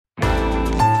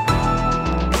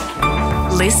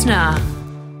Listener.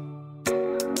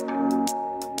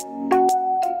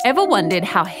 Ever wondered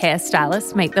how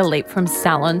hairstylists make the leap from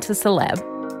salon to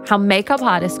celeb? How makeup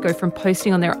artists go from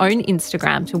posting on their own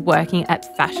Instagram to working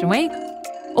at Fashion Week?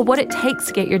 Or what it takes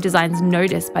to get your designs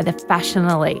noticed by the fashion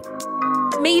elite?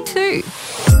 Me too.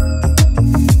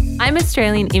 I'm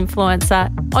Australian influencer,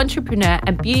 entrepreneur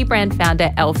and beauty brand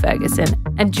founder Elle Ferguson,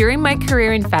 and during my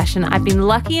career in fashion, I've been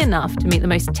lucky enough to meet the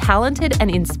most talented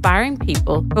and inspiring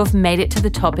people who have made it to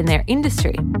the top in their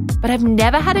industry. But I've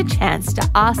never had a chance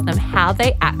to ask them how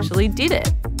they actually did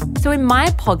it. So in my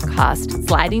podcast,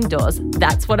 Sliding Doors,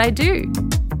 that's what I do.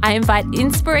 I invite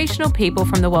inspirational people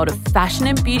from the world of fashion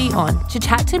and beauty on to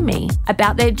chat to me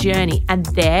about their journey and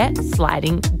their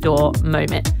sliding door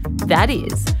moment. That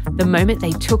is, the moment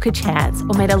they took a chance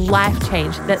or made a life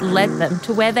change that led them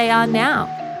to where they are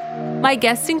now. My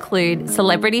guests include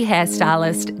celebrity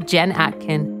hairstylist Jen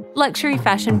Atkin, luxury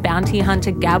fashion bounty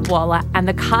hunter Gab Waller, and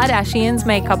the Kardashians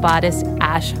makeup artist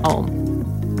Ash Holm.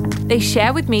 They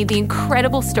share with me the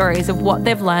incredible stories of what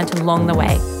they've learned along the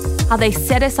way, how they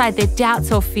set aside their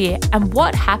doubts or fear, and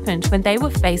what happened when they were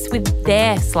faced with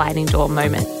their sliding door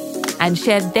moment, and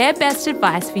share their best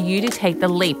advice for you to take the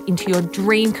leap into your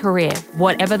dream career,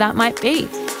 whatever that might be.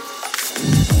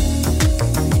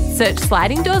 Search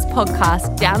Sliding Doors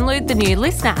Podcast, download the new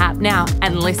Listener app now,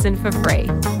 and listen for free.